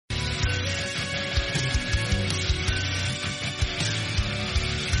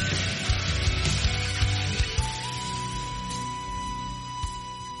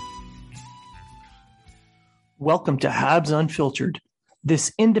Welcome to Habs Unfiltered.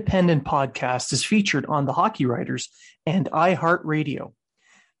 This independent podcast is featured on the Hockey Writers and iHeartRadio,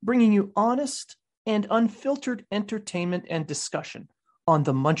 bringing you honest and unfiltered entertainment and discussion on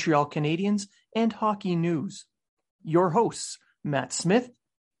the Montreal Canadiens and hockey news. Your hosts, Matt Smith,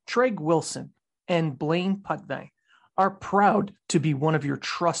 Treg Wilson, and Blaine Putney, are proud to be one of your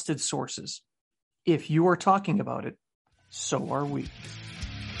trusted sources. If you are talking about it, so are we.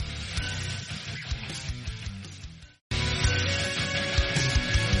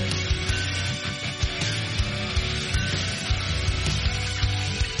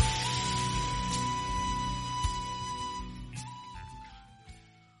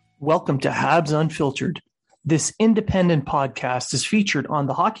 Welcome to Habs Unfiltered. This independent podcast is featured on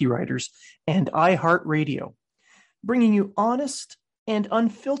the Hockey Writers and iHeartRadio, bringing you honest and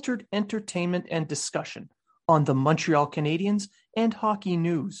unfiltered entertainment and discussion on the Montreal Canadiens and hockey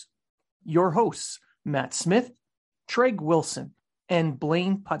news. Your hosts, Matt Smith, Treg Wilson, and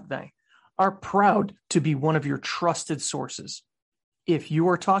Blaine Putney, are proud to be one of your trusted sources. If you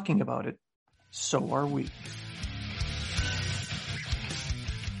are talking about it, so are we.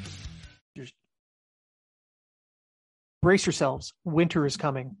 Brace yourselves. Winter is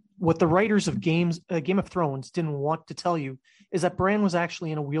coming. What the writers of Game of Thrones didn't want to tell you is that Bran was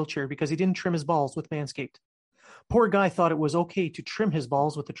actually in a wheelchair because he didn't trim his balls with Manscaped. Poor guy thought it was okay to trim his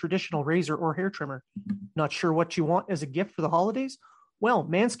balls with a traditional razor or hair trimmer. Not sure what you want as a gift for the holidays? Well,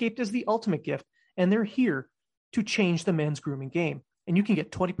 Manscaped is the ultimate gift, and they're here to change the men's grooming game. And you can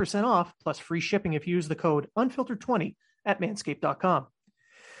get 20% off plus free shipping if you use the code unfiltered20 at manscaped.com.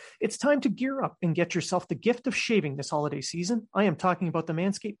 It's time to gear up and get yourself the gift of shaving this holiday season. I am talking about the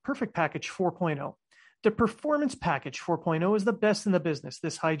Manscaped Perfect Package 4.0. The Performance Package 4.0 is the best in the business.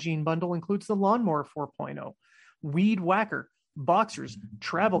 This hygiene bundle includes the Lawnmower 4.0, Weed Whacker, Boxers,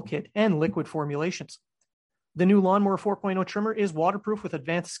 Travel Kit, and liquid formulations. The new Lawnmower 4.0 trimmer is waterproof with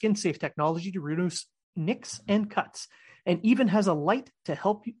advanced skin-safe technology to reduce nicks and cuts, and even has a light to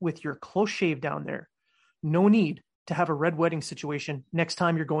help with your close shave down there. No need to have a red wedding situation next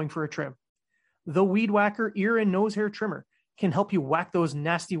time you're going for a trim. The Weed Whacker ear and nose hair trimmer can help you whack those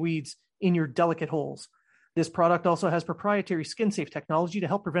nasty weeds in your delicate holes. This product also has proprietary skin-safe technology to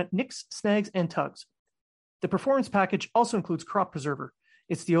help prevent nicks, snags, and tugs. The Performance Package also includes Crop Preserver.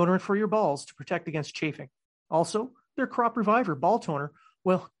 It's deodorant for your balls to protect against chafing. Also, their Crop Reviver ball toner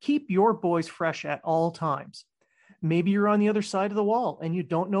will keep your boys fresh at all times. Maybe you're on the other side of the wall and you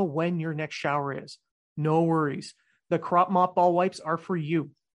don't know when your next shower is. No worries. The Crop Mop Ball Wipes are for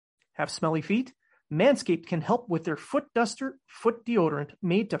you. Have smelly feet? Manscaped can help with their Foot Duster foot deodorant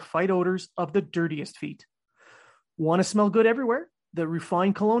made to fight odors of the dirtiest feet. Want to smell good everywhere? The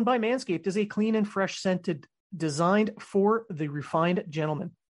Refined Cologne by Manscaped is a clean and fresh scented designed for the refined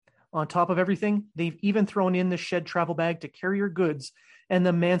gentleman. On top of everything, they've even thrown in the Shed travel bag to carry your goods and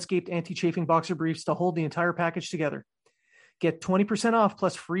the Manscaped anti-chafing boxer briefs to hold the entire package together. Get 20% off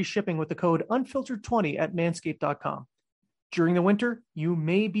plus free shipping with the code unfiltered20 at manscaped.com. During the winter, you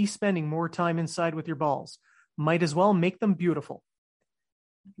may be spending more time inside with your balls. Might as well make them beautiful.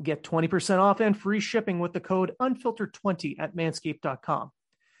 Get 20% off and free shipping with the code unfiltered20 at manscaped.com.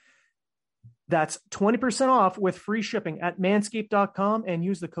 That's 20% off with free shipping at manscaped.com and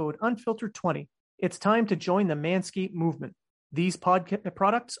use the code unfiltered20. It's time to join the Manscaped movement. These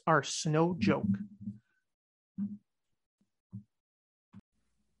products are no joke.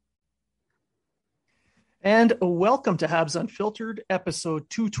 And welcome to Habs Unfiltered, episode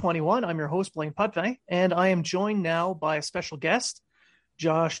 221. I'm your host, Blaine Putney, and I am joined now by a special guest,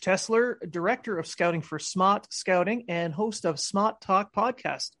 Josh Tesler, Director of Scouting for Smart Scouting and host of Smart Talk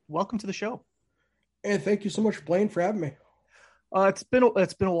Podcast. Welcome to the show. And thank you so much, Blaine, for having me. It's been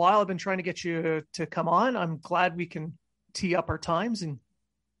a while. I've been trying to get you to come on. I'm glad we can tee up our times and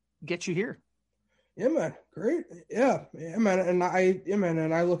get you here. Yeah, man. Great. Yeah, man. And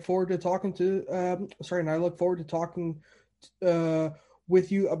I look forward to talking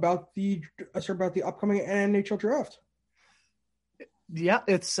with you about the upcoming NHL draft. Yeah,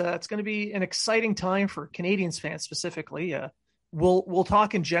 it's going to be an exciting time for Canadiens fans specifically. We'll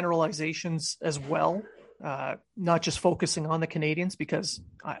talk in generalizations as well, not just focusing on the Canadiens, because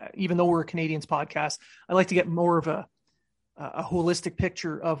even though we're a Canadiens podcast, I like to get more of a holistic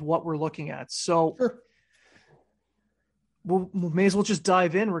picture of what we're looking at. So sure. We may as well just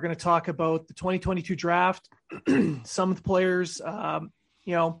dive in. We're going to talk about the 2022 draft, some of the players,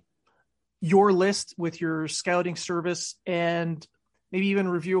 your list with your scouting service, and maybe even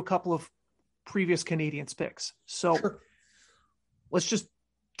review a couple of previous Canadiens picks. So sure. Let's just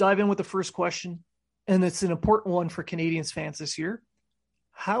dive in with the first question. And it's an important one for Canadiens fans this year.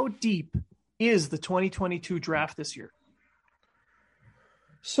 How deep is the 2022 draft this year?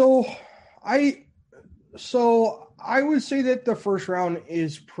 So I would say that the first round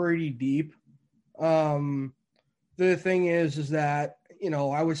is pretty deep. The thing is that,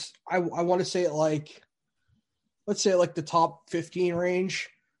 I want to say it like, let's say like the top 15 range.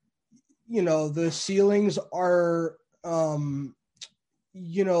 The ceilings are, like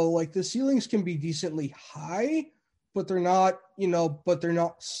the ceilings can be decently high, but they're not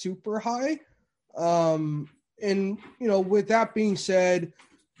super high. And with that being said,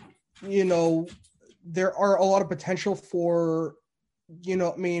 there are a lot of potential for,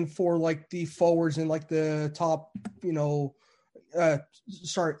 for like the forwards in like the top, in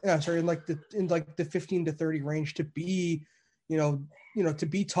like the 15 to 30 range to be, to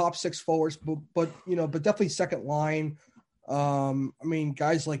be top six forwards, but definitely second line.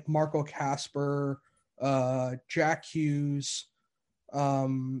 Guys like Marco Casper, Jack Hughes,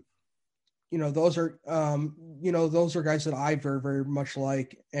 those are guys that I very, very much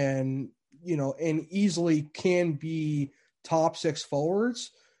like, and easily can be top six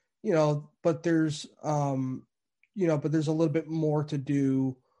forwards, but there's a little bit more to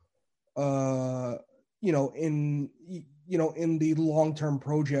do, in the long-term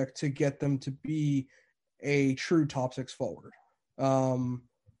project to get them to be a true top six forward. And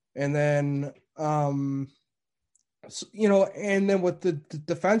then and then with the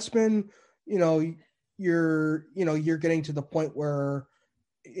defenseman, you're getting to the point where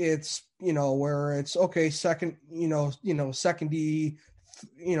it's okay, second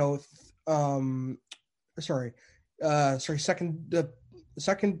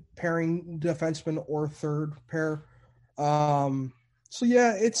second pairing defenseman or third pair. So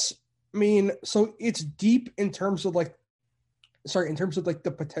it's deep in terms of like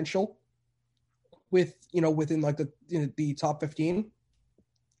the potential within like the top 15.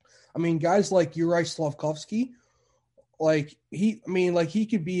 Guys like Yuri Slafkovsky, he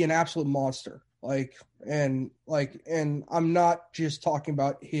could be an absolute monster. And I'm not just talking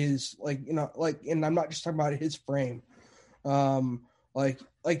about his and I'm not just talking about his frame.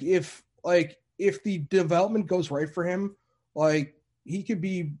 If the development goes right for him, he could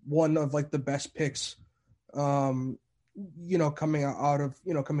be one of like the best picks, coming out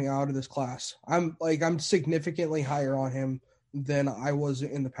of this class. I'm significantly higher on him than I was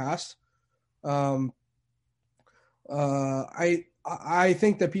in the past. I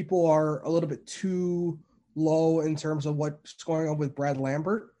think that people are a little bit too low in terms of what's going on with Brad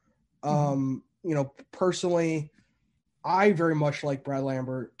Lambert. Personally, I very much like Brad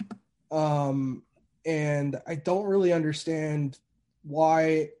Lambert. And I don't really understand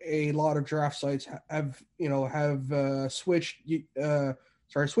why a lot of draft sites have switched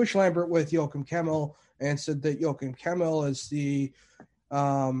Lambert with Joakim Kemmel and said that Joakim Kemmel is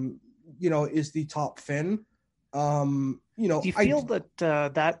the top Finn. Do you feel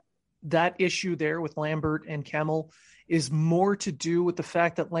that issue there with Lambert and Kemmel is more to do with the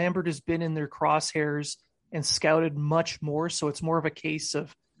fact that Lambert has been in their crosshairs and scouted much more, so it's more of a case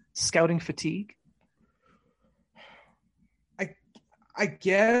of scouting fatigue? I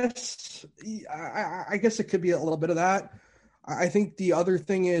guess it could be a little bit of that. I think the other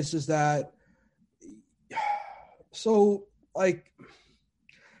thing is that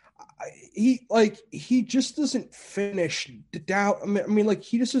he just doesn't finish down.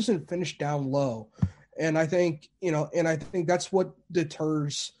 He just doesn't finish down low, and I think that's what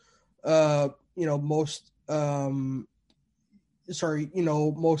deters most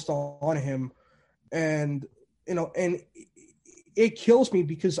most on him, and it kills me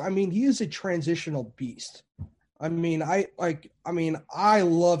because he is a transitional beast. I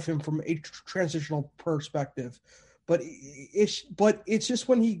love him from a transitional perspective, but it's just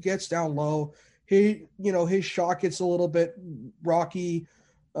when he gets down low, his shot gets a little bit rocky,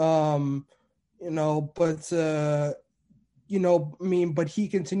 but he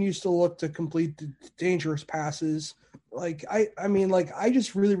continues to look to complete the dangerous passes. I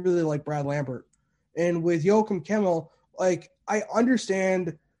just really, really like Brad Lambert, and with Joakim Kemmel, I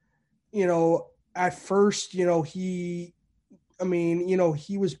understand, at first, he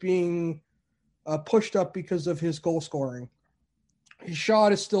was being pushed up because of his goal scoring. His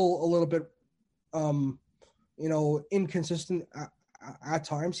shot is still a little bit, inconsistent at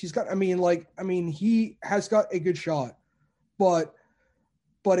times. He has got a good shot, but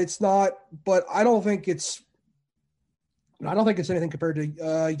it's not. But I don't think it's anything compared to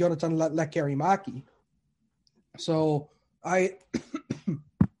Jonathan Lekkerimäki. So I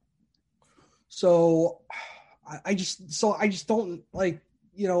just don't I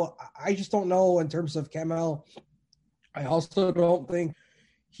just don't know in terms of Kemmel. I also don't think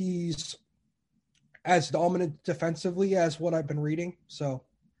he's as dominant defensively as what I've been reading. So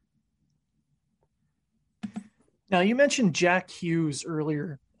now you mentioned Jack Hughes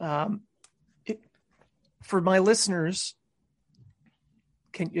earlier. For my listeners,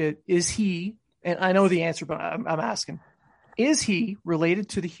 is he? And I know the answer, but I'm asking: is he related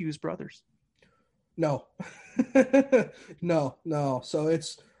to the Hughes brothers? No, no. So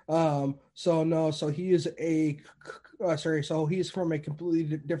it's so no. So he is a sorry. So he's from a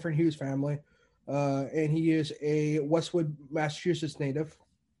completely different Hughes family, and he is a Westwood, Massachusetts native.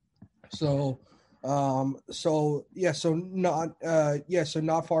 So, so yeah, so not so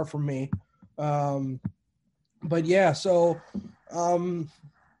not far from me. But yeah, so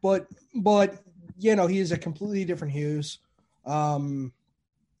but he is a completely different Hughes.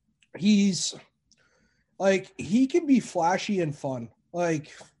 He's like he can be flashy and fun.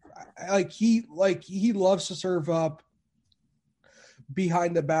 Like he loves to serve up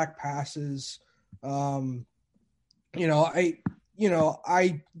behind the back passes. I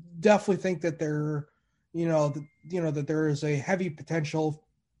definitely think that that there is a heavy potential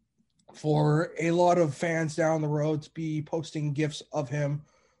for a lot of fans down the road to be posting gifs of him.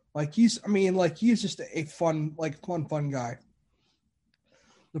 He's just a fun guy.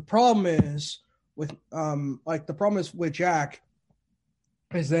 The problem is with Jack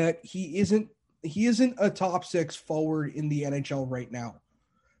is that he isn't a top 6 forward in the NHL right now.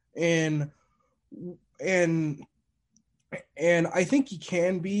 And I think he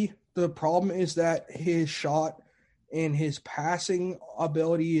can be. The problem is that his shot and his passing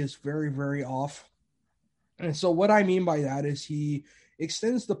ability is very, very off. And so what I mean by that is he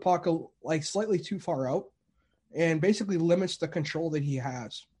extends the puck slightly too far out and basically limits the control that he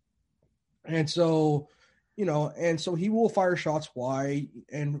has. And so, he will fire shots wide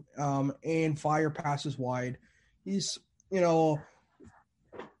and fire passes wide. He's, and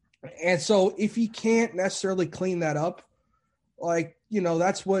so if he can't necessarily clean that up,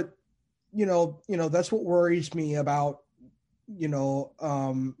 that's what worries me about,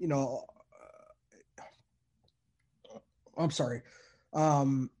 I'm sorry.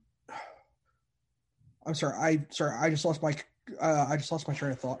 I'm sorry. I just lost my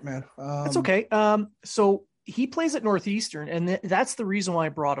train of thought, man. That's okay. So he plays at Northeastern, and that's the reason why I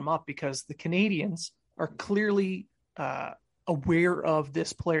brought him up, because the Canadians are clearly aware of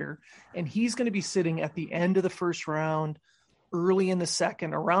this player, and he's going to be sitting at the end of the first round, early in the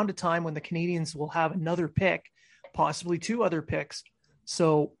second, around a time when the Canadians will have another pick, possibly 2 other picks.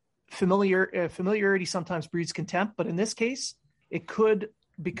 So familiarity sometimes breeds contempt, but in this case, it could,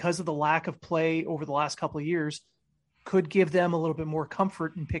 because of the lack of play over the last couple of years, could give them a little bit more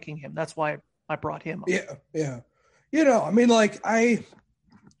comfort in picking him. That's why I brought him up. Yeah.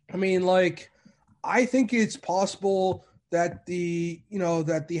 I think it's possible that the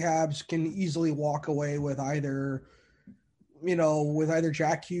Habs can easily walk away with either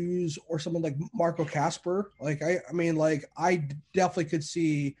Jack Hughes or someone like Marco Kasper. I definitely could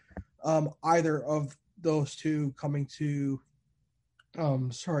see either of those two coming to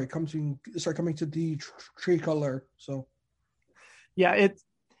the tricolor. So yeah,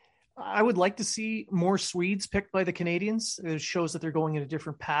 I would like to see more Swedes picked by the Canadians. It shows that they're going in a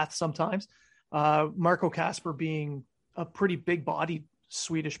different path sometimes. Marco Kasper being a pretty big bodied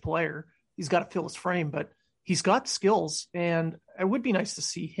Swedish player, he's got to fill his frame, but he's got skills, and it would be nice to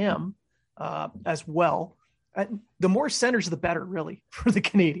see him as well. The more centers, the better, really, for the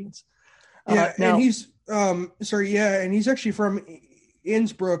Canadians. And he's and he's actually from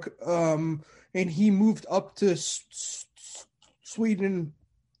Innsbruck, and he moved up to Sweden.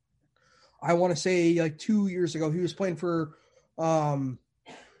 I want to say 2 years ago. He was playing for, he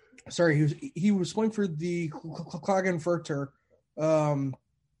was playing for the Klagenfurter, and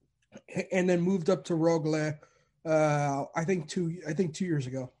then moved up to Rögle. I think 2 years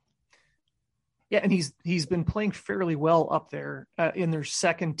ago. Yeah, and he's been playing fairly well up there in their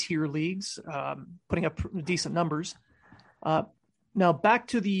second tier leagues, putting up decent numbers. Now back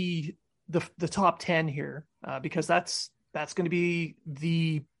to the top 10 here, because that's going to be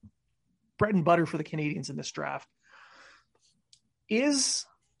the bread and butter for the Canadians in this draft. Is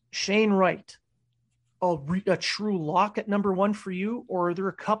Shane Wright a true lock at number 1 for you, or are there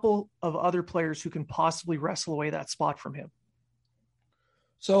a couple of other players who can possibly wrestle away that spot from him?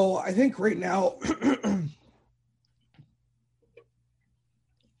 So I think right now,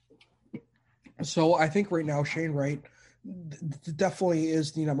 Shane Wright definitely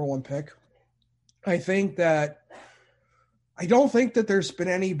is the number 1 pick. I don't think that there's been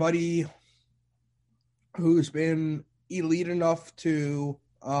anybody who's been elite enough to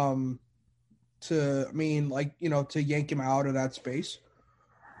yank him out of that space.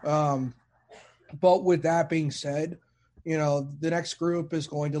 But with that being said, the next group is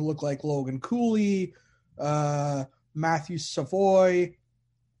going to look like Logan Cooley, Matthew Savoy,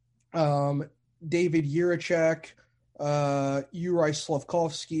 David Jiricek, Uri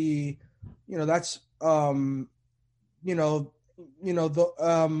Slavkovsky. That's and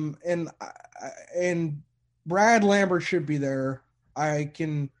Brad Lambert should be there. I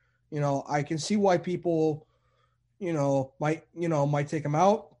can see why people might take him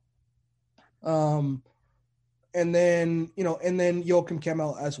out. And then Joachim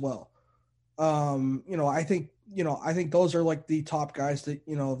Kemmel as well. I think those are like the top guys that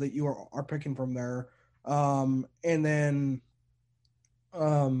that you are picking from there. And then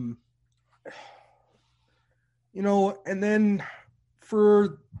and then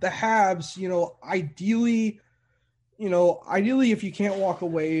for the Habs, ideally if you can't walk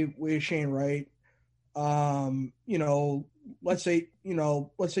away with Shane Wright, let's say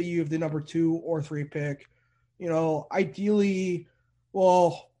you have the number 2 or 3 pick, ideally,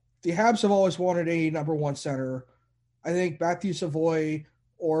 well, the Habs have always wanted a number 1 center. I think Matthew Savoy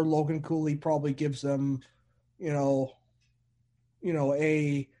or Logan Cooley probably gives them, a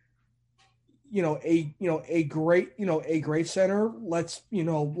great center. Let's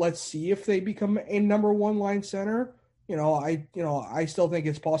see if they become a number 1 line center. I still think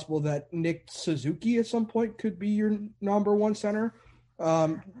it's possible that Nick Suzuki at some point could be your number 1 center.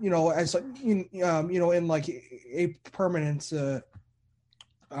 As in like a permanent, in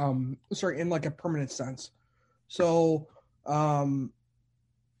like a permanent sense. So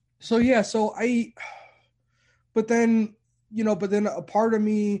but then a part of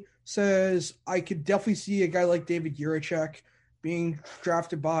me says I could definitely see a guy like David Jiricek being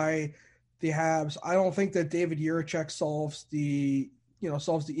drafted by the Habs. I don't think that David Jiricek solves the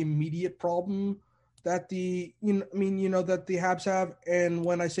immediate problem that the Habs have. And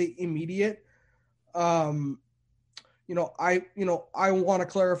when I say immediate, I want to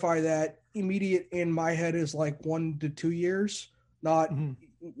clarify that immediate in my head is like 1 to 2 years, not not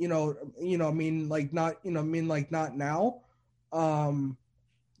now.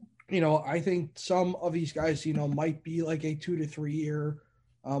 I think some of these guys might be like a 2 to 3 year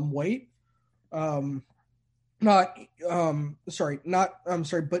wait. But not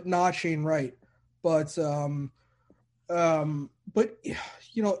Shane Wright. But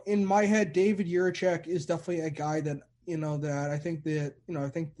in my head, David Jiricek is definitely a guy that that I think that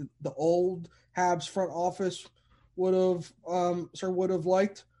the old Habs front office would have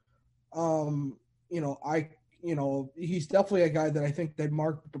liked. He's definitely a guy that I think that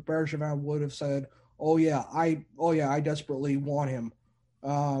Marc Bergevin would have said, I desperately want him.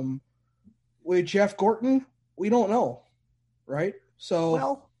 With Jeff Gorton, we don't know, right? So,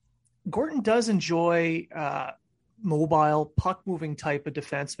 well, Gorton does enjoy mobile, puck-moving type of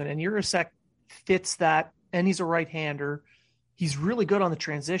defenseman, and Jiricek fits that, and he's a right-hander. He's really good on the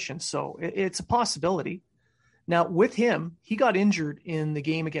transition, so it's a possibility. Now, with him, he got injured in the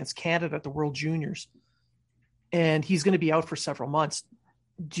game against Canada at the World Juniors, and he's going to be out for several months.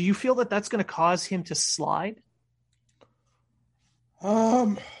 Do you feel that that's going to cause him to slide?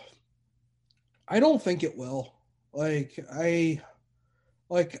 I don't think it will. I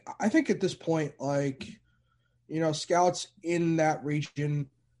think at this point, scouts in that region,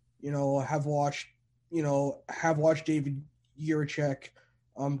 have watched David Jiricek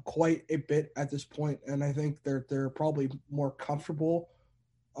quite a bit at this point, and I think they're probably more comfortable,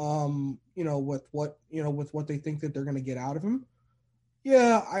 with what they think that they're going to get out of him.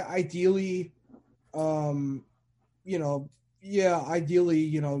 Yeah, ideally,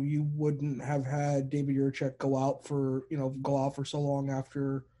 you wouldn't have had David Jiricek go out for so long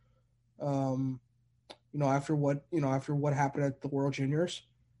after, after what happened at the World Juniors.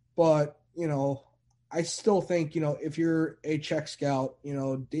 But, I still think, if you're a Czech scout,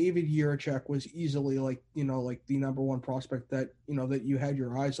 David Jiricek was easily like the number 1 prospect that you had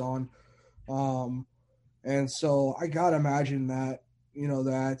your eyes on. And so I got to imagine that,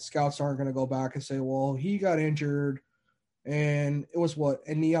 that scouts aren't going to go back and say, well, he got injured. And it was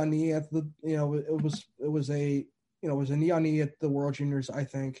a knee on knee at the it was a knee on knee at the World Juniors, I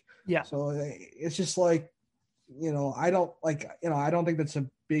think. Yeah. So it's just like, I don't think that's a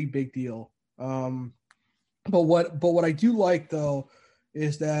big deal. But what I do like though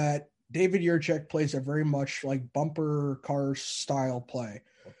is that David Jiricek plays a very much like bumper car style play,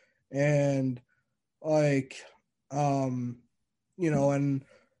 and and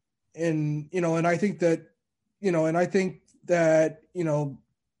I think that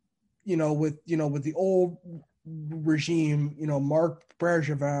with the old regime, Marc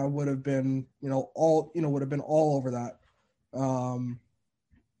Bergevin would have been all over that.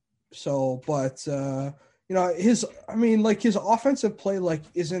 But his offensive play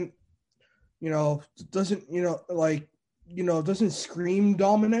isn't, doesn't scream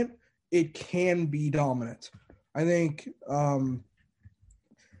dominant. It can be dominant. I think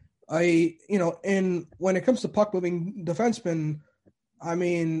and when it comes to puck moving defensemen, I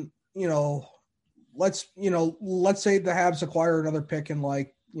mean, let's say the Habs acquire another pick in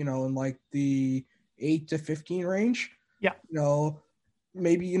in the 8 to 15 range. Yeah.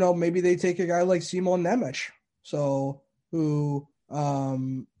 Maybe they take a guy like Simon Nemec. So who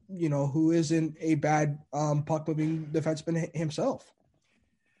isn't a bad puck moving defenseman himself.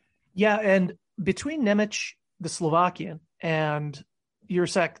 Yeah, and between Nemec, the Slovakian, and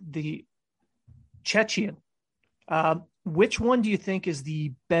Jiricek, the Chechen, which one do you think is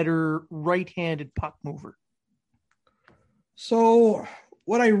the better right-handed puck mover? So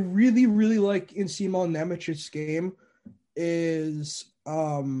what I really, really like in Simon Nemec's game is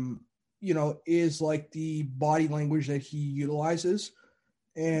the body language that he utilizes,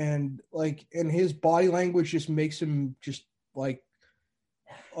 and his body language just makes him just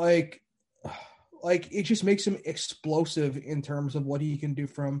it just makes him explosive in terms of what he can do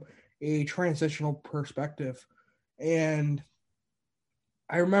from a transitional perspective. And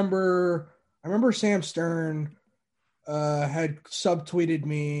I remember Sam Stern had subtweeted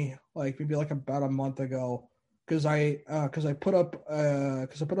me maybe about a month ago because I put up a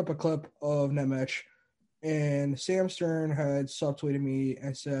clip of Nemec, and Sam Stern had subtweeted me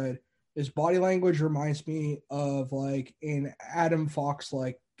and said his body language reminds me of an Adam Fox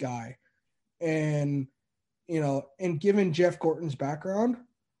guy. And and given Jeff Gorton's background,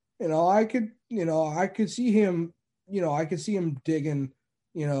 I could see him, digging,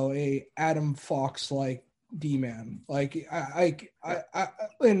 a Adam Fox D-man. And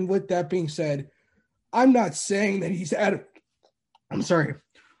with that being said, I'm not saying that he's Adam. I'm sorry.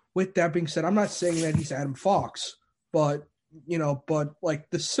 With that being said, I'm not saying that he's Adam Fox, but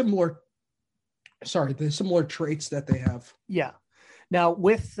the similar traits that they have. Yeah. Now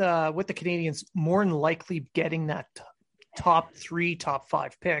with the Canadiens more than likely getting that top 3, top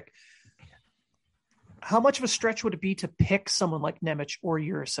 5 pick, how much of a stretch would it be to pick someone like Nemec or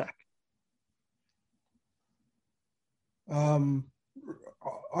Jiricek? I'm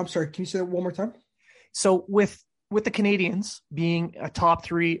sorry. Can you say that one more time? So with the Canadiens being a top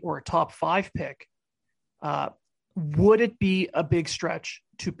 3 or a top 5 pick, would it be a big stretch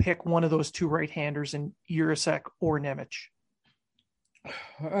to pick one of those two right-handers in Jiricek or Nemec?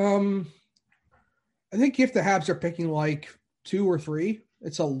 I think if the Habs are picking 2 or 3,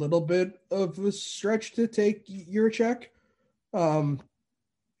 it's a little bit of a stretch to take Jiricek. At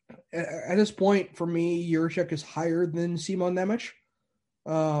this point, for me, Jiricek is higher than Simon Nemec.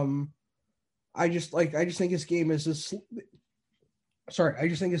 I just think his game is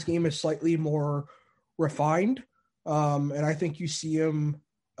slightly more refined. And I think you see him.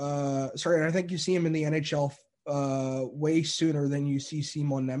 I think you see him in the NHL way sooner than you see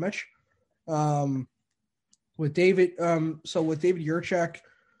Simon Nemec. With David Jiricek,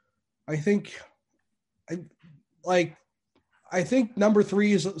 I think number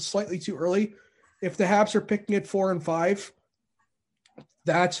 3 is slightly too early. If the Habs are picking at 4 and 5,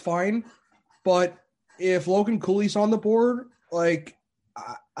 that's fine. But if Logan Cooley's on the board, I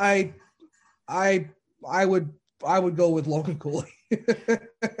would go with Logan Cooley.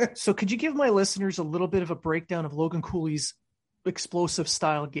 So could you give my listeners a little bit of a breakdown of Logan Cooley's explosive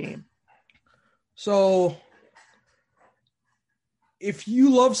style game? So if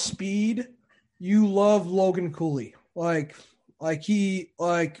you love speed, you love Logan Cooley. He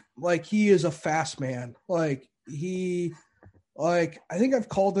is a fast man. I think I've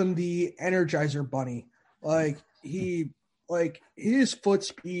called him the Energizer Bunny. His foot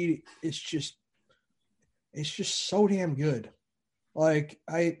speed is just so damn good. He's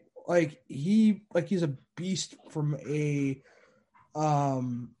a beast from a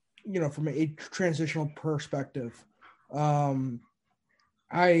transitional perspective.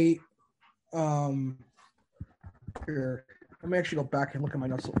 Here, let me actually go back and look at my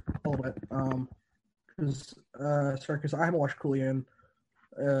notes a little bit. Because I haven't watched Cooley in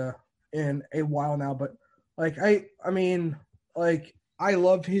a while now, but I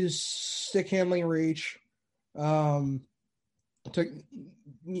love his stick handling reach. To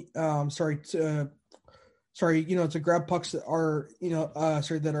grab pucks that are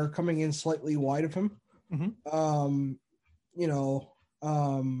that are coming in slightly wide of him. Mm-hmm.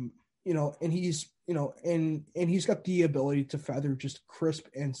 And he's and he's got the ability to feather just crisp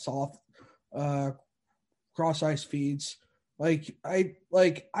and soft cross ice feeds. I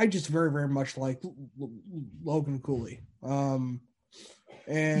just very, very much like Logan Cooley.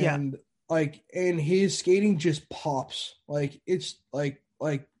 Yeah. and and his skating just pops. It's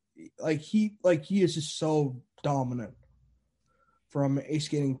he is just so dominant from a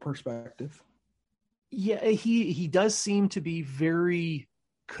skating perspective. Yeah, he does seem to be very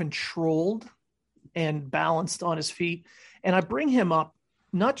controlled and balanced on his feet. And I bring him up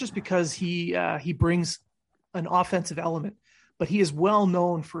not just because he brings an offensive element, but he is well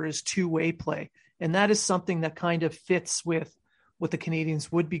known for his two-way play, and that is something that kind of fits with what the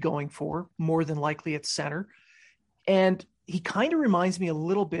Canadians would be going for, more than likely at center. And he kind of reminds me a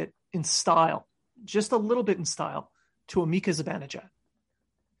little bit in style, just a little bit in style, to a Mika Zibanejad.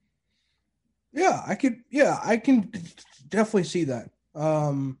 I can definitely see that.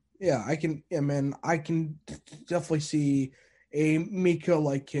 I can definitely see a Mika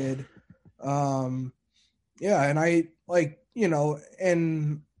like kid. And I like,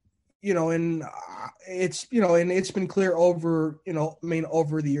 and it's been clear over,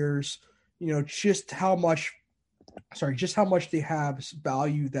 over the years, just how much they have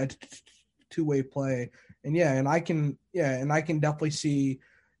value that two-way play. And I can definitely see,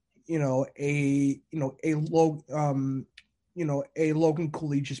 a Logan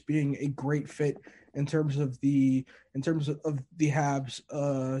Cooley just being a great fit in terms of the Habs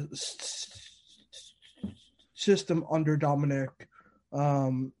system under Dominic.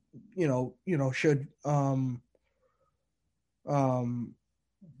 Should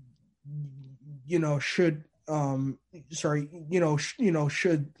should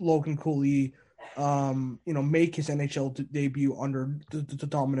should Logan Cooley make his NHL debut under the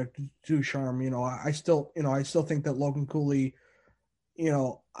Dominic Ducharme. I still think that Logan Cooley,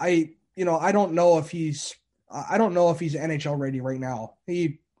 I don't know if he's NHL ready right now.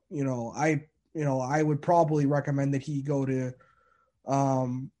 I would probably recommend that he go to,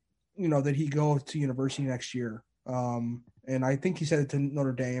 university next year. And I think he said it to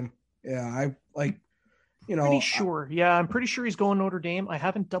Notre Dame. Yeah, I like, Pretty sure. Yeah, I'm pretty sure he's going Notre Dame. I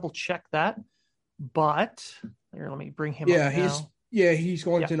haven't double checked that, but here, let me bring him up now. He's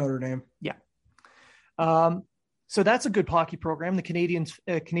going to Notre Dame. Yeah. So that's a good hockey program. The Canadians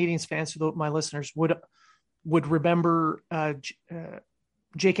fans, my listeners would remember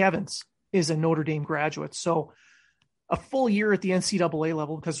Jake Evans is a Notre Dame graduate. So a full year at the NCAA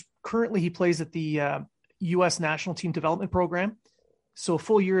level, because currently he plays at the U.S. National Team Development Program. So a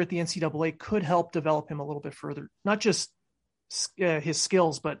full year at the NCAA could help develop him a little bit further, not just his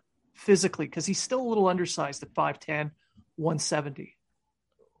skills, but physically, because he's still a little undersized at 5'10", 170.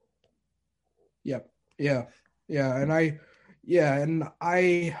 Yep. Yeah. Yeah. And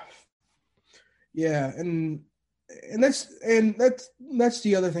that's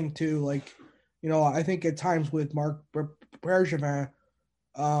the other thing too. Like, I think at times with Marc Bergevin,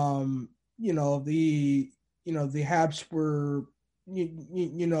 the Habs were,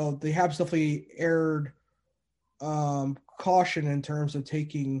 the Habs definitely aired caution in terms of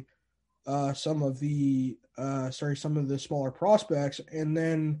taking some of the smaller prospects, and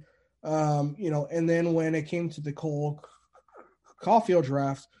then when it came to the Cole Caulfield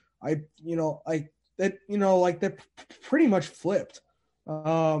draft, that pretty much flipped.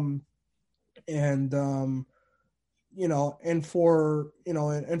 And for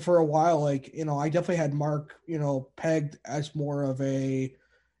a while, I definitely had Mark, pegged as more of a,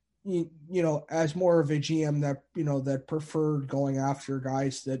 GM that, that preferred going after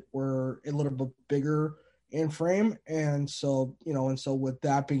guys that were a little bit bigger in frame. And so with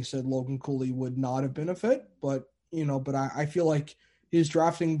that being said, Logan Cooley would not have been a fit, but I feel like his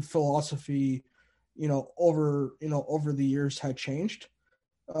drafting philosophy, over the years had changed.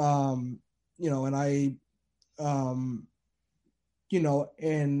 And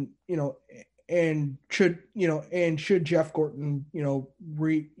should Jeff Gorton,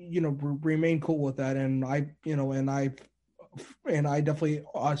 remain cool with that. And I definitely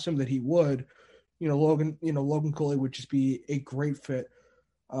assume that he would, Logan Cooley would just be a great fit,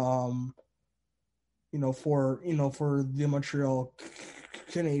 for the Montreal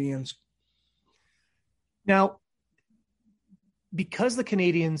Canadiens. Now, because the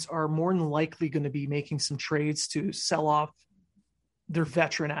Canadians are more than likely going to be making some trades to sell off their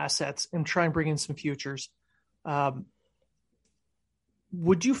veteran assets and try and bring in some futures,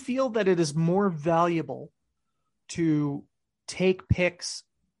 would you feel that it is more valuable to take picks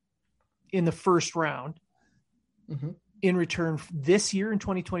in the first round in return this year in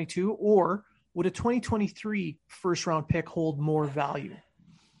 2022, or would a 2023 first round pick hold more value?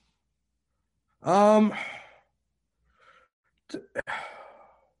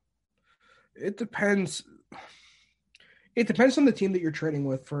 It depends. It depends on the team that you're trading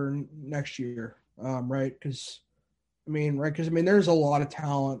with for next year, right? Because I mean, right? Because I mean, there's a lot of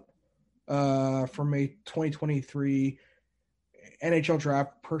talent from a 2023 NHL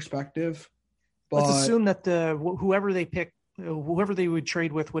draft perspective, Let's but assume that whoever they pick, whoever they would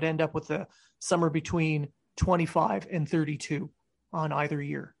trade with, would end up with a somewhere between 25 and 32 on either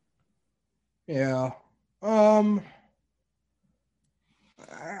year. yeah, um,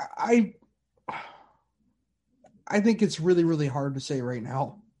 I I think it's really really hard to say right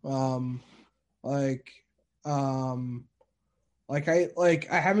now. Like, um, I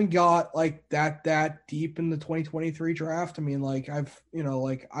haven't got like that deep in the 2023 draft. I mean, like I've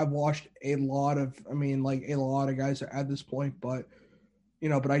watched a lot of a lot of guys at this point, but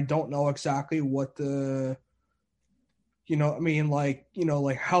but I don't know exactly what the like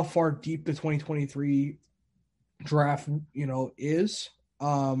how far deep the 2023 draft is.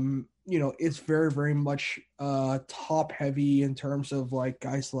 It's very very much top heavy in terms of like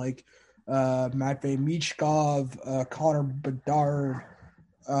guys like Matvey Michkov, Connor Bedard,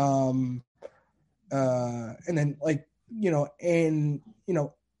 um, and then like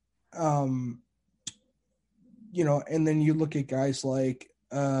um, and then you look at guys sort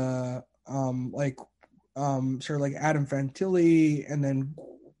of like Adam Fantilli, and then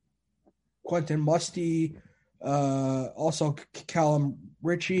Quentin Musty, also Callum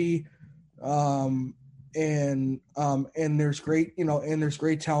Ritchie, and there's great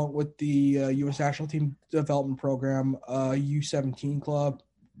talent with the U.S. national team development program, U17 club.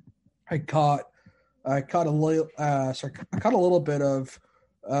 I caught a little bit of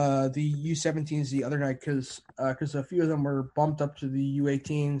the U17s the other night because a few of them were bumped up to the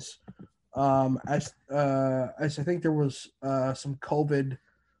U18s, as I think there was some COVID.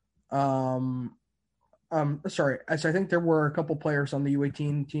 As I think there were a couple players on the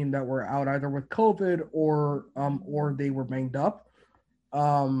U18 team that were out either with COVID or they were banged up.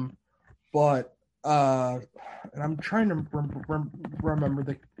 But and I'm trying to remember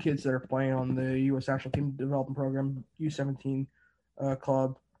the kids that are playing on the U.S. national team development program U17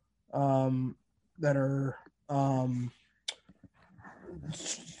 club that are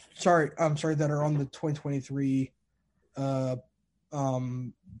that are on the 2023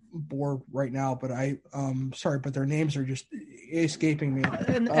 board right now, but but their names are just escaping me.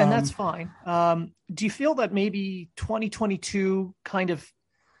 And that's fine. Do you feel that maybe 2022 kind of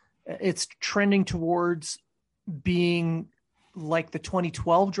it's trending towards being like the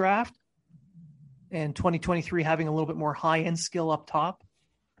 2012 draft and 2023 having a little bit more high end skill up top?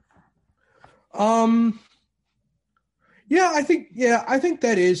 I think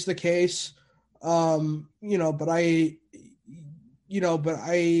that is the case. But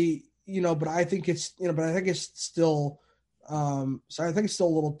I think it's still I think it's still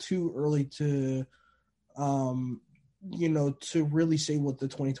a little too early to to really say what the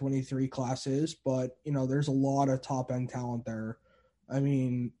 2023 class is, but there's a lot of top end talent there. I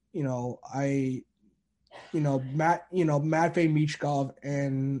mean, Matvey Michkov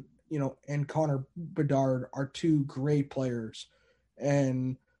and Connor Bedard are two great players,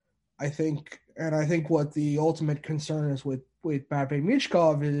 and I think what the ultimate concern is with Matvey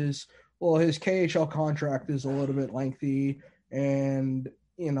Michkov is, well, his KHL contract is a little bit lengthy, and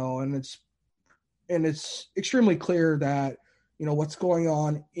it's extremely clear that what's going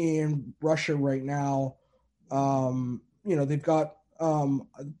on in Russia right now. They've got the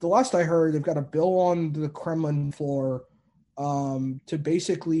last I heard, they've got a bill on the Kremlin floor to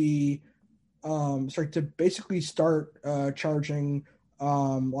basically start charging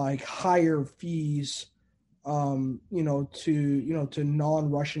like higher fees to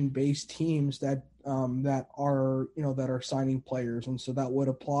non-Russian based teams that are signing players, and so that would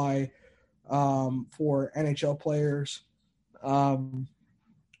apply for NHL players. So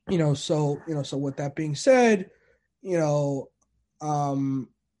with that being said,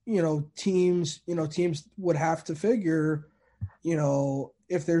 teams would have to figure,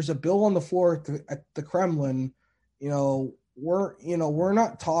 if there's a bill on the floor at the Kremlin, we're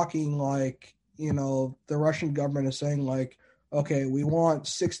not talking like, the Russian government is saying like, okay, we want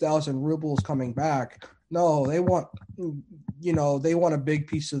 6,000 rubles coming back. No, they want a big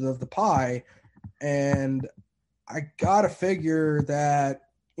piece of the pie. And I gotta figure that,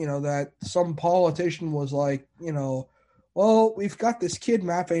 that some politician was like, well, we've got this kid,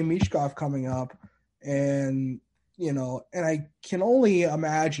 Matvey Michkov, coming up. And I can only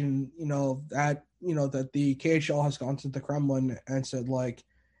imagine, that the KHL has gone to the Kremlin and said like,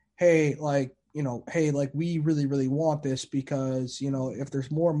 hey, we really, really want this because, if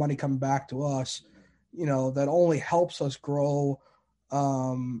there's more money coming back to us, that only helps us grow,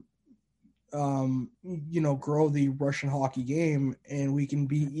 grow the Russian hockey game, and we can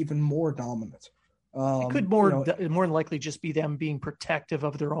be even more dominant. It could more than likely just be them being protective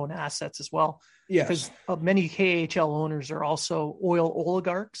of their own assets as well. Yes. Because many KHL owners are also oil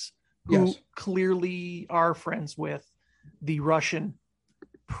oligarchs who clearly are friends with the Russian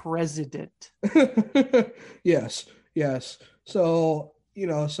president. Yes. So,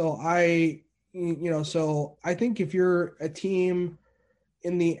 I think if you're a team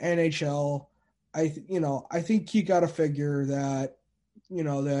in the NHL, I think you got to figure that,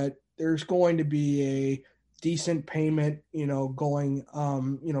 that there's going to be a decent payment, going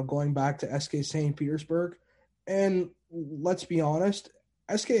back to SK St. Petersburg. And let's be honest,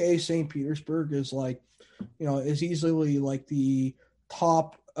 SKA St. Petersburg is is easily like the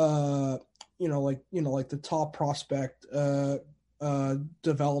top, like the top prospect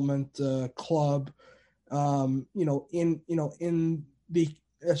development club, in the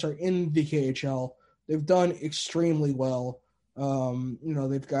KHL. They've done extremely well.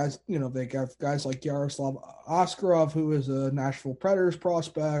 They got guys like Yaroslav Askarov, who is a Nashville Predators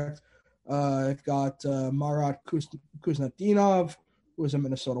prospect. They've got Marat Kuznetsov, who is a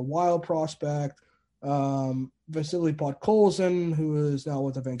Minnesota Wild prospect. Vasily Podkolzin, who is now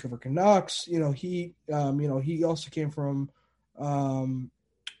with the Vancouver Canucks. He also came from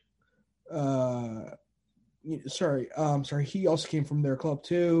he also came from their club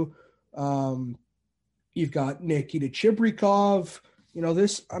too. You've got Nikita Chibrikov.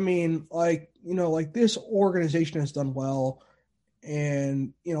 This organization has done well.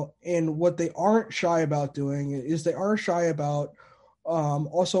 And what they aren't shy about doing is they aren't shy about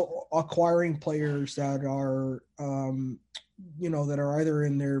also acquiring players that are that are either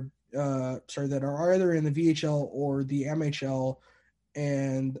in their that are either in the VHL or the MHL,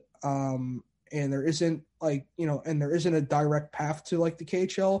 and there isn't a direct path to like the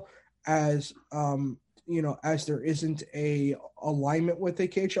KHL as as there isn't a alignment with a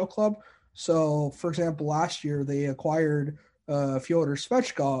KHL club. So, for example, last year they acquired Fyodor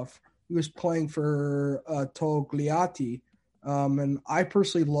Svechkov, who was playing for Togliatti, and I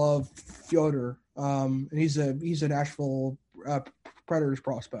personally love Fyodor, and he's a Nashville Predators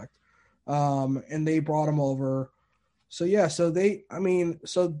prospect, and they brought him over. So yeah, so they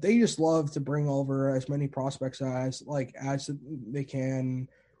just love to bring over as many prospects as they can,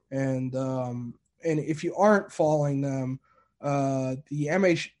 and if you aren't following them, the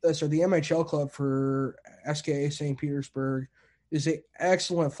MHL club for SKA St. Petersburg is an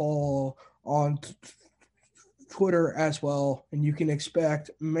excellent follow on Twitter as well, and you can expect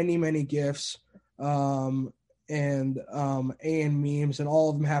many gifs and memes, and all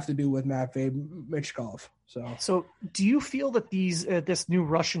of them have to do with Matvey Michkov. So do you feel that this new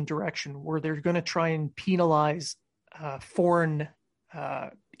Russian direction, where they're going to try and penalize foreign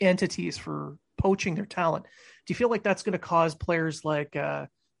entities for poaching their talent, do you feel like that's going to cause players like Danil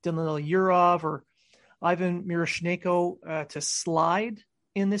Yurov or Ivan Miroshnichenko to slide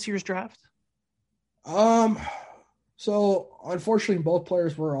in this year's draft? So unfortunately, both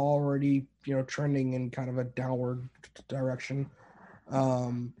players were already, trending in kind of a downward direction.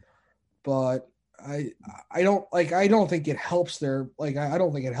 But I don't think it helps their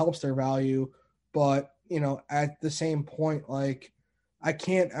value, but at the same point, I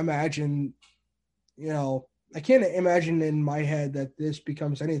can't imagine in my head that this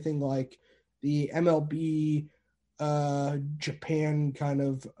becomes anything like the MLB Japan kind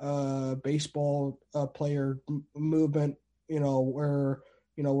of baseball player movement, where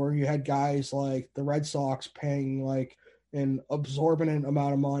you had guys like the Red Sox paying like an absorbent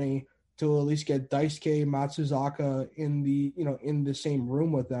amount of money to at least get Daisuke Matsuzaka in the same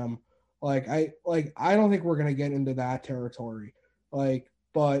room with them. I don't think we're gonna get into that territory.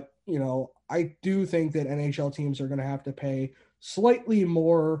 But I do think that NHL teams are gonna have to pay slightly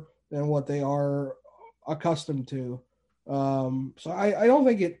more than what they are accustomed to. So I don't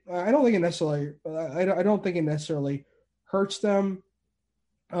think it necessarily hurts them.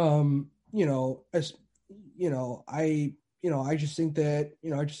 I just think that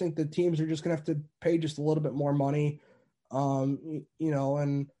teams are just gonna have to pay just a little bit more money. And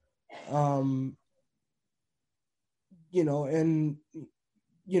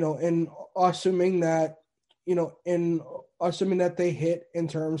assuming that they hit in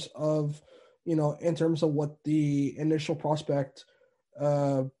terms of what the initial prospect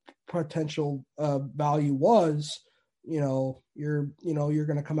potential value was, you're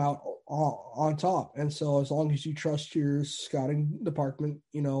going to come out on top. And so as long as you trust your scouting department,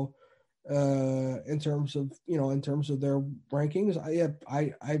 in terms of their rankings,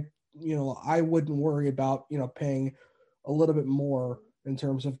 I wouldn't worry about, paying a little bit more in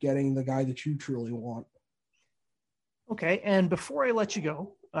terms of getting the guy that you truly want. Okay. And before I let you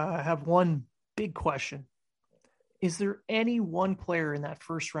go, I have one big question. Is there any one player in that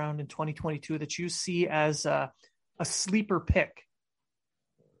first round in 2022 that you see as a sleeper pick?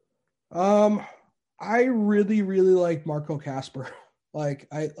 I really, really like Marco Kasper. I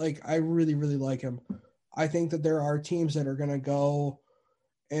really, really like him. I think that there are teams that are going to go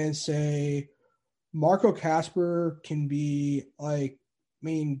and say Marco Kasper can be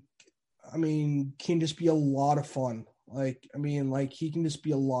can just be a lot of fun. He can just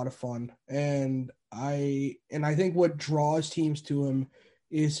be a lot of fun. And I think what draws teams to him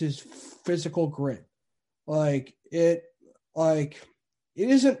is his physical grit. It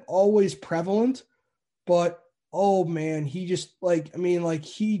isn't always prevalent, but oh man, he just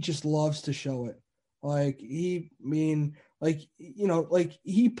he just loves to show it. He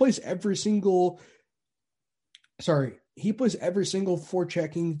plays every single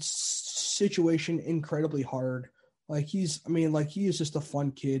forechecking situation incredibly hard. He is just a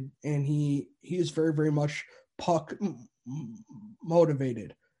fun kid, and he is very, very much puck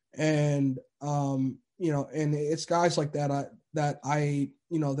motivated. And and it's guys like that that I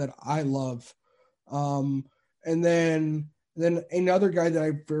love. And then another guy that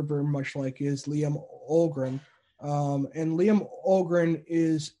I very, very much like is Liam Öhgren. And Liam Öhgren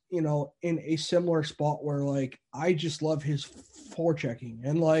is, in a similar spot where I just love his forechecking.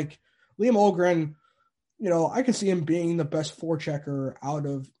 And Liam Öhgren, I can see him being the best forechecker out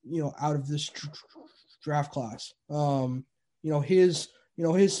of this draft class. His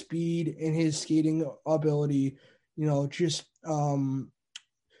speed and his skating ability, just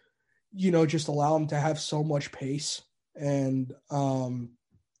allow him to have so much pace. And, and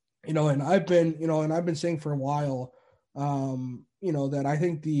I've been saying for a while, that I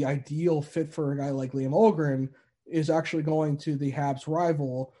think the ideal fit for a guy like Liam Öhgren is actually going to the Habs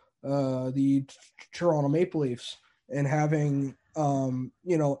rival, the Toronto Maple Leafs, and having, and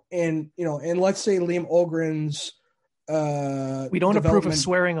let's say Liam Öhgren's, we don't approve of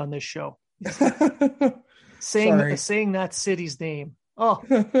swearing on this show. saying that city's name. Oh.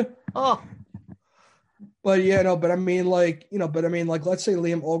 But let's say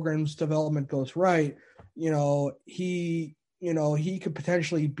Liam Öhgren's development goes right, he could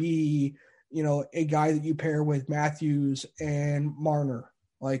potentially be, a guy that you pair with Matthews and Marner.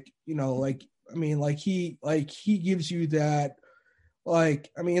 He gives you that,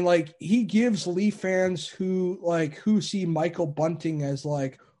 he gives Leaf fans who see Michael Bunting as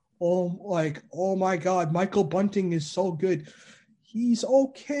oh my God, Michael Bunting is so good. He's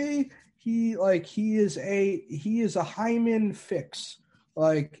okay. He is a Hyman fix.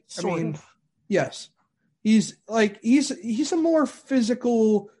 Yes, he's a more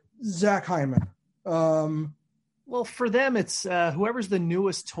physical Zach Hyman. Well, for them, it's whoever's the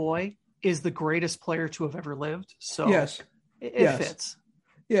newest toy is the greatest player to have ever lived. So yes, it fits.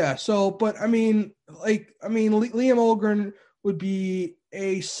 Yeah. So, but Liam Öhgren would be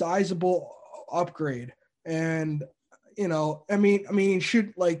a sizable upgrade, and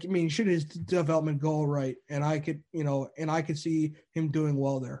should his development go right, and I could see him doing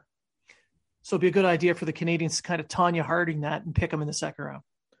well there. So it'd be a good idea for the Canadians to kind of Tanya Harding that and pick him in the second round.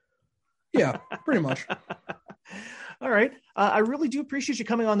 Yeah, pretty much. All right. I really do appreciate you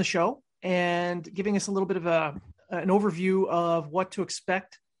coming on the show and giving us a little bit of an overview of what to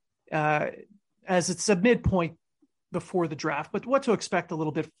expect as it's a midpoint before the draft, but what to expect a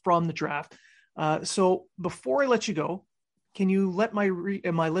little bit from the draft. So before I let you go, can you let my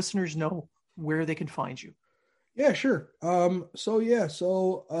listeners know where they can find you? Yeah, sure. So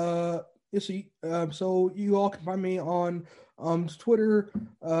you all can find me on Twitter.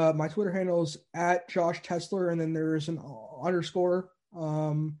 My Twitter handle is @Josh Tesler, and then there's an underscore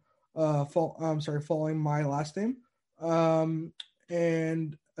following my last name. And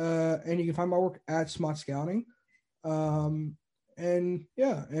you can find my work at Smart Scouting. And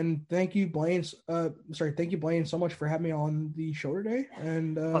thank you, Blaine. Thank you, Blaine, so much for having me on the show today.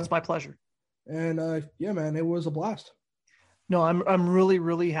 And it's my pleasure. And man, it was a blast. No, I'm really,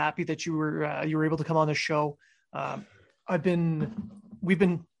 really happy that you were able to come on the show. We've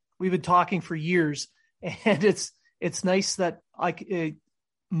been talking for years, and it's nice that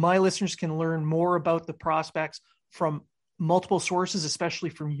my listeners can learn more about the prospects from multiple sources, especially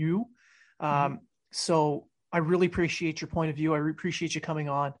from you. So I really appreciate your point of view. I appreciate you coming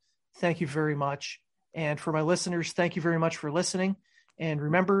on. Thank you very much. And for my listeners, thank you very much for listening. And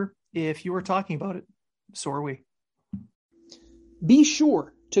remember, if you are talking about it, so are we. Be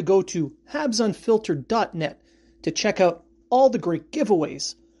sure to go to habsunfiltered.net to check out all the great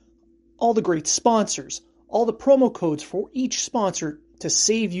giveaways, all the great sponsors, all the promo codes for each sponsor to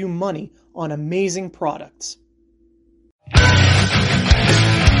save you money on amazing products.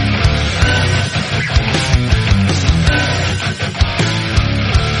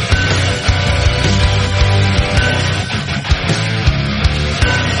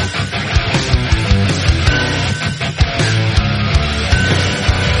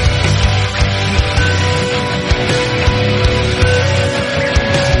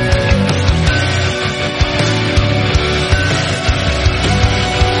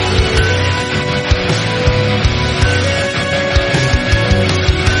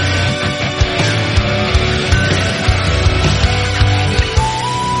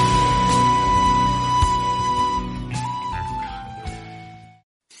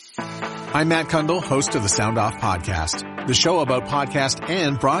 I'm Matt Kundle, host of the Sound Off Podcast, the show about podcast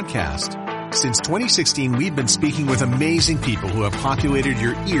and broadcast. Since 2016, we've been speaking with amazing people who have populated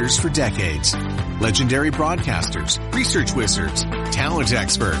your ears for decades. Legendary broadcasters, research wizards, talent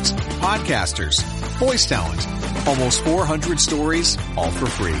experts, podcasters, voice talent. Almost 400 stories, all for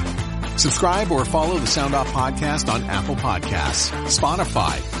free. Subscribe or follow the Sound Off Podcast on Apple Podcasts,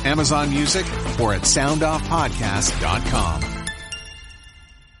 Spotify, Amazon Music, or at soundoffpodcast.com.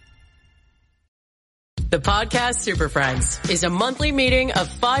 The Podcast Super Friends is a monthly meeting of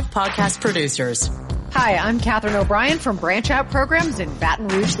 5 podcast producers. Hi, I'm Catherine O'Brien from Branch Out Programs in Baton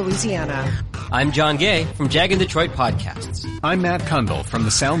Rouge, Louisiana. I'm John Gay from Jag and Detroit Podcasts. I'm Matt Kundle from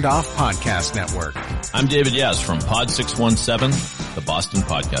the Sound Off Podcast Network. I'm David Yaz from Pod 617, the Boston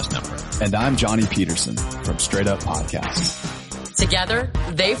Podcast Network. And I'm Johnny Peterson from Straight Up Podcasts. Together,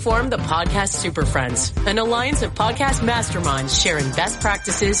 they form the Podcast Super Friends, an alliance of podcast masterminds sharing best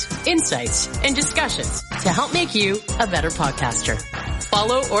practices, insights, and discussions to help make you a better podcaster.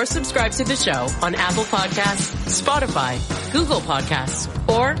 Follow or subscribe to the show on Apple Podcasts, Spotify, Google Podcasts,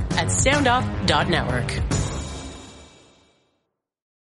 or at soundoff.network.